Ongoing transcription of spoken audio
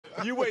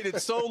You waited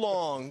so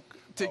long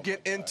to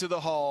get into the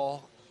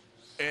hall,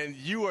 and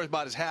you are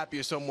about as happy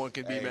as someone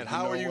can be, man.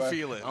 How are you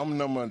feeling? I'm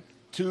number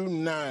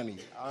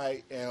 290.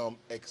 I am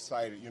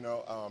excited.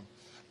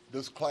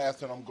 This class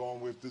that I'm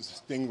going with, this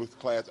distinguished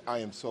class, I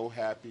am so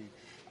happy.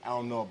 I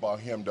don't know about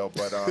him, though,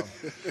 but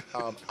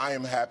I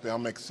am happy.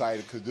 I'm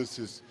excited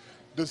because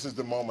this is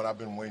the moment I've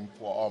been waiting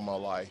for all my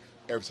life,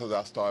 ever since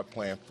I started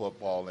playing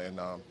football, and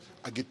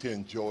I get to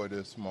enjoy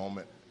this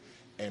moment,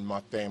 and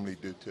my family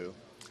do, too.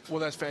 Well,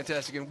 that's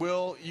fantastic. And,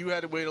 Will, you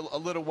had to wait a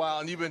little while,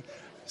 and you've been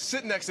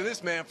sitting next to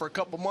this man for a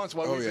couple months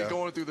while we've been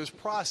going through this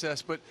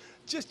process. But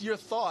just your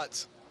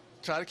thoughts,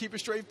 try to keep a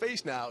straight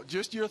face now,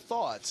 just your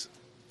thoughts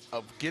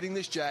of getting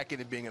this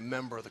jacket and being a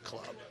member of the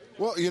club.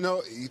 Well,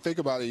 you think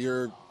about it,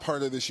 you're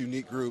part of this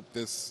unique group,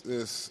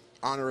 this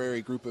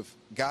honorary group of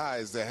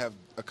guys that have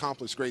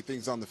accomplished great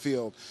things on the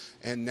field,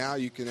 and now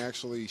you can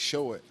actually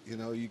show it.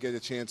 You get a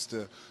chance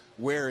to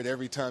wear it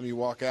every time you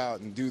walk out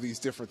and do these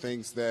different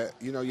things that,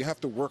 you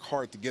have to work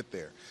hard to get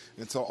there.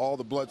 And so all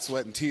the blood,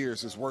 sweat, and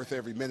tears is worth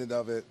every minute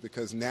of it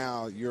because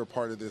now you're a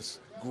part of this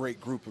great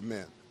group of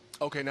men.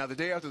 Okay, now the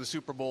day after the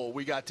Super Bowl,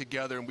 we got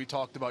together and we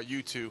talked about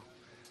you two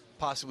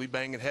possibly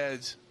banging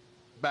heads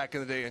back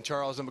in the day. And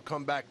Charles, I'm going to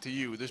come back to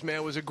you. This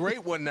man was a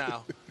great one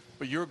now,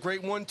 but you're a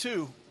great one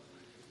too.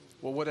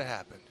 Well, what had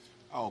happened?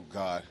 Oh,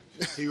 God.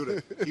 He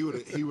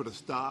would have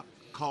stopped,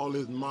 called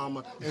his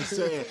mama, and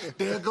said,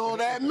 "There go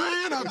that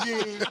man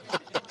again."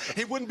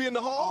 He wouldn't be in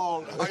the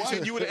hall? Oh, you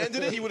said you would have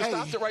ended it? He would have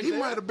stopped it right there? He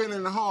might have been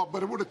in the hall,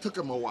 but it would have took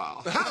him a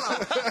while.